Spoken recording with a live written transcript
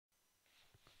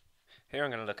Here I'm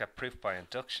going to look at proof by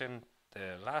induction.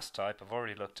 The last type, I've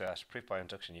already looked at proof by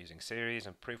induction using series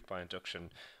and proof by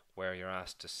induction where you're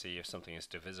asked to see if something is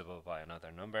divisible by another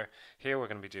number. Here we're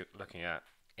going to be looking at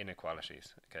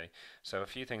inequalities. Okay, so a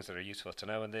few things that are useful to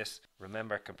know in this.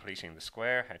 Remember completing the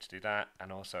square, how to do that,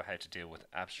 and also how to deal with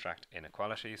abstract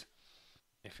inequalities.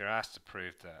 If you're asked to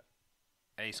prove that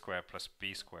a squared plus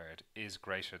b squared is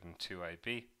greater than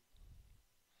 2ab,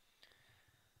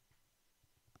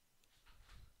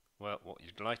 well, what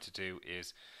you'd like to do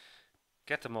is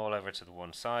get them all over to the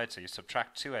one side, so you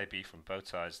subtract 2ab from both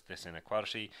sides of this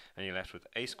inequality, and you're left with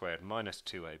a squared minus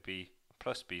 2ab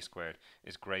plus b squared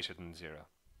is greater than 0.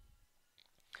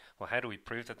 Well, how do we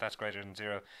prove that that's greater than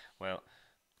 0? Well,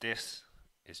 this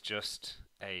is just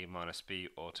a minus b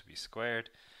ought to be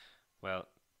squared. Well,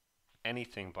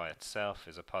 anything by itself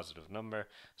is a positive number,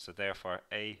 so therefore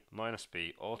a minus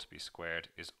b ought to be squared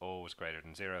is always greater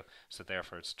than 0, so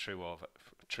therefore it's true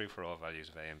for all values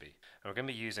of a and b. And we're going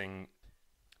to be using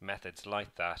methods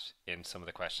like that in some of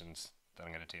the questions that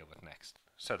I'm going to deal with next.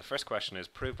 So the first question is,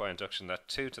 prove by induction that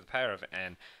 2 to the power of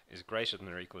n is greater than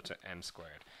or equal to n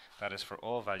squared. That is for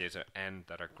all values of n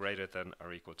that are greater than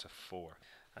or equal to 4.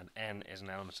 And n is an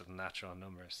element of the natural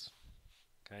numbers.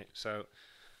 Okay, so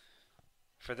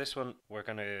for this one, we're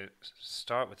going to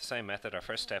start with the same method. Our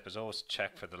first step is always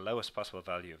check for the lowest possible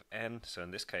value of n. So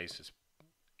in this case,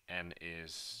 n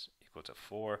is equal to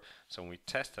 4. So when we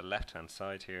test the left-hand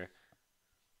side here,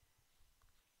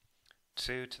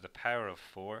 2 to the power of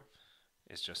 4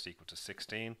 is just equal to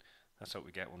 16. That's what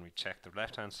we get when we check the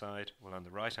left-hand side. Well, on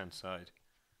the right-hand side,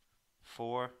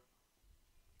 4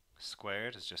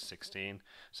 squared is just 16.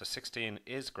 So 16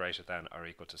 is greater than or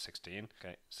equal to 16.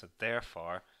 Okay, so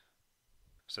therefore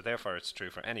it's true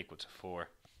for n equal to 4,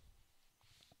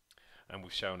 and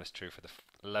we've shown it's true for the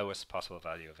lowest possible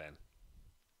value of n.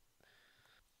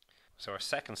 So our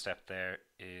second step there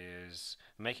is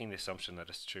making the assumption that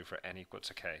it's true for n equal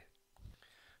to k.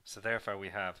 So therefore we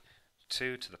have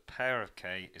 2 to the power of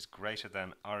k is greater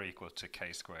than or equal to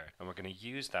k squared, and we're going to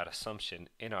use that assumption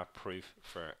in our proof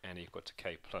for n equal to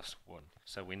k plus 1.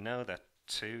 So we know that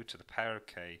 2 to the power of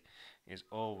k is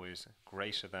always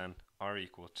greater than or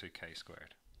equal to k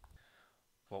squared.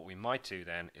 What we might do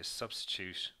then is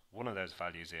substitute one of those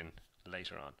values in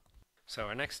later on. So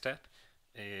our next step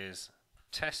is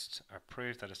test or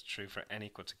prove that it's true for n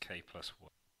equal to k plus 1.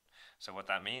 So what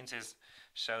that means is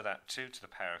show that 2 to the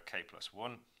power of k plus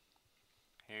 1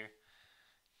 here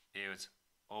is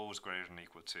always greater than or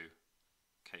equal to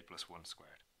k plus 1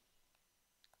 squared.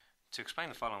 To explain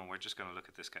the following, we're just going to look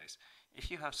at this case. If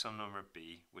you have some number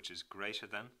b which is greater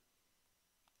than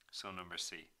some number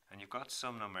c, and you've got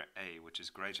some number a which is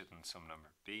greater than some number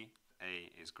b, a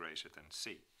is greater than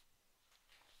c,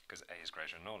 because a is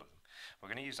greater than all of them. We're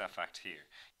going to use that fact here.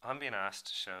 I'm being asked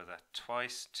to show that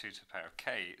twice 2 to the power of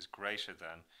k is greater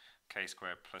than k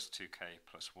squared plus 2k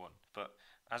plus 1. But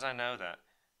as I know that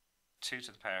 2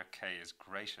 to the power of k is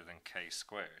greater than k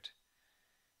squared,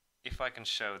 if I can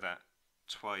show that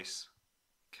twice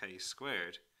k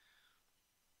squared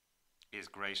is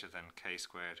greater than k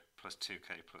squared plus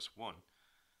 2k plus 1,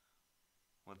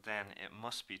 well then it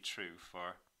must be true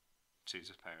for 2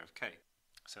 to the power of k.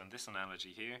 So in this analogy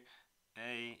here,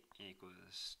 a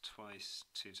equals twice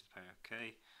 2 to the power of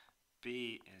k,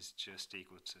 b is just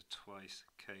equal to twice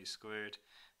k squared,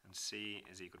 and c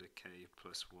is equal to k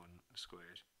plus 1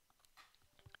 squared.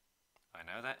 I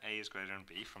know that a is greater than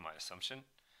b from my assumption.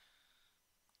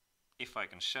 If I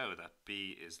can show that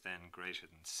b is then greater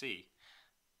than c,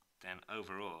 then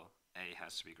overall a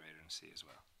has to be greater than c as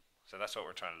well. So that's what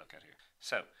we're trying to look at here.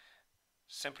 So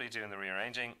simply doing the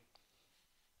rearranging,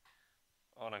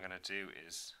 all I'm going to do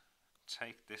is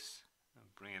take this and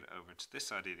bring it over to this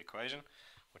side of the equation,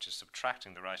 which is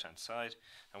subtracting the right hand side,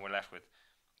 and we're left with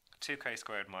 2k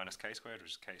squared minus k squared,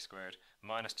 which is k squared,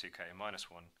 minus 2k minus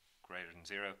 1 greater than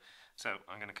 0. So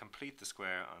I'm going to complete the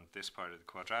square on this part of the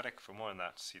quadratic. For more on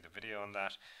that, see the video on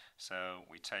that. So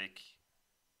we take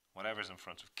whatever's in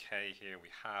front of k here, we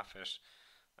half it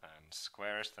and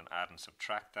square it, then add and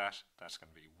subtract that. That's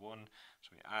going to be 1. So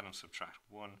we add and subtract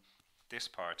 1. This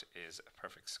part is a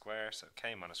perfect square, so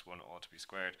k minus 1 ought to be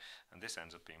squared, and this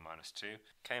ends up being minus 2.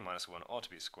 K minus 1 ought to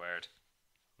be squared.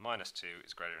 Minus 2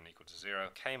 is greater than or equal to 0.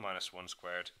 K minus 1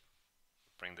 squared,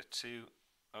 bring the 2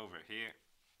 over here,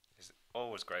 is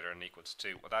always greater than or equal to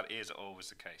 2. Well, that is always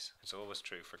the case. It's always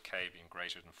true for k being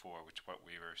greater than 4, which is what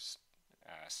we were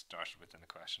started with in the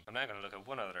question. I'm now going to look at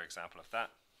one other example of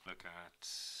that. Look at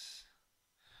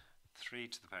 3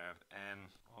 to the power of n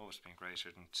always being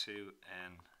greater than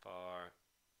 2n bar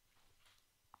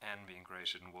n being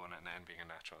greater than 1 and n being a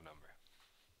natural number.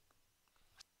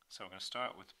 So we're going to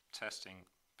start with testing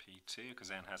P2 because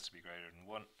n has to be greater than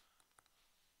 1.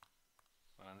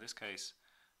 Well, in this case,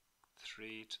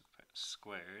 3 to the power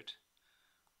squared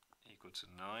equal to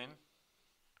 9.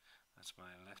 That's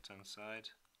my left hand side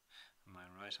and my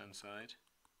right hand side.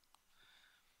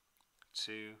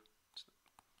 2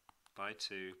 by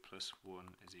 2 plus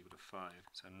 1 is equal to 5.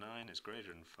 So 9 is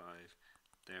greater than 5,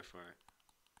 therefore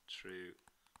true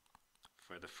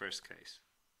for the first case.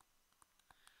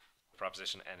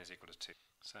 Proposition n is equal to 2.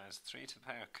 So as 3 to the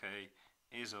power of k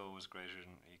is always greater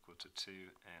than or equal to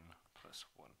 2n plus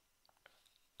 1.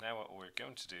 Now what we're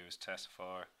going to do is test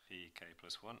for pk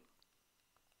plus 1.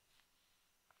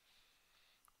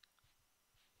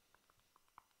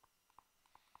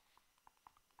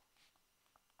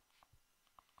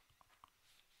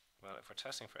 Well, if we're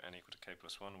testing for n equal to k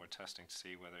plus 1, we're testing to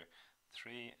see whether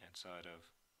 3 inside of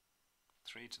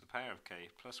 3 to the power of k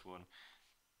plus 1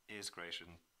 is greater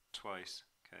than twice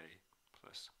k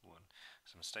plus 1.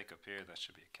 There's a mistake up here, that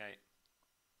should be a k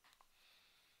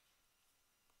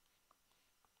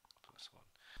plus 1.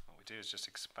 What we do is just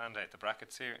expand out the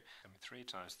brackets here. 3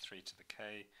 times 3 to the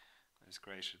k is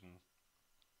greater than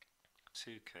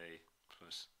 2k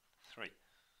plus 3.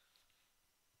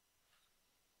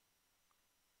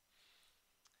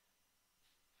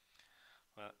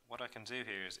 Well, what I can do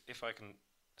here is if I can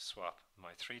swap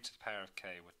my 3 to the power of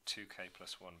k with 2k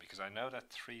plus 1, because I know that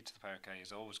 3 to the power of k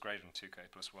is always greater than 2k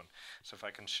plus 1. So if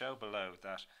I can show below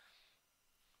that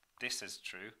this is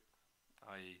true,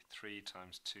 i.e. 3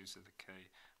 times 2 to the k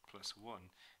plus 1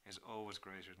 is always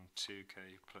greater than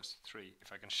 2k plus 3.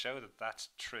 If I can show that that's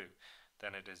true,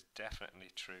 then it is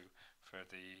definitely true for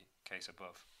the case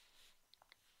above.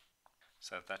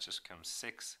 So that just becomes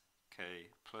 6k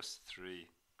plus 3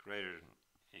 greater than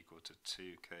equal to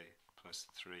 2k plus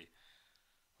 3.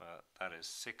 Well, that is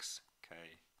 6k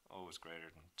always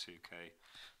greater than 2k.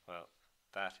 Well,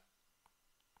 that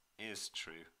is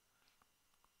true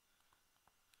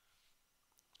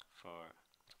for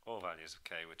all values of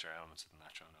k which are elements of the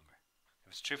natural number.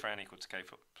 If it's true for n equal to k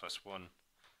plus 1,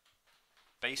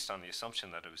 based on the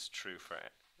assumption that it was true for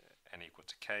n equal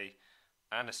to k,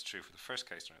 and it's true for the first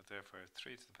case scenario, therefore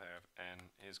 3 to the power of n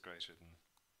is greater than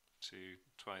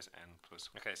twice n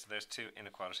plus 1. Okay, so there's two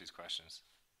inequalities questions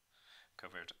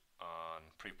covered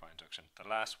on pre-point induction. The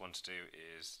last one to do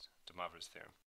is De Moivre's theorem.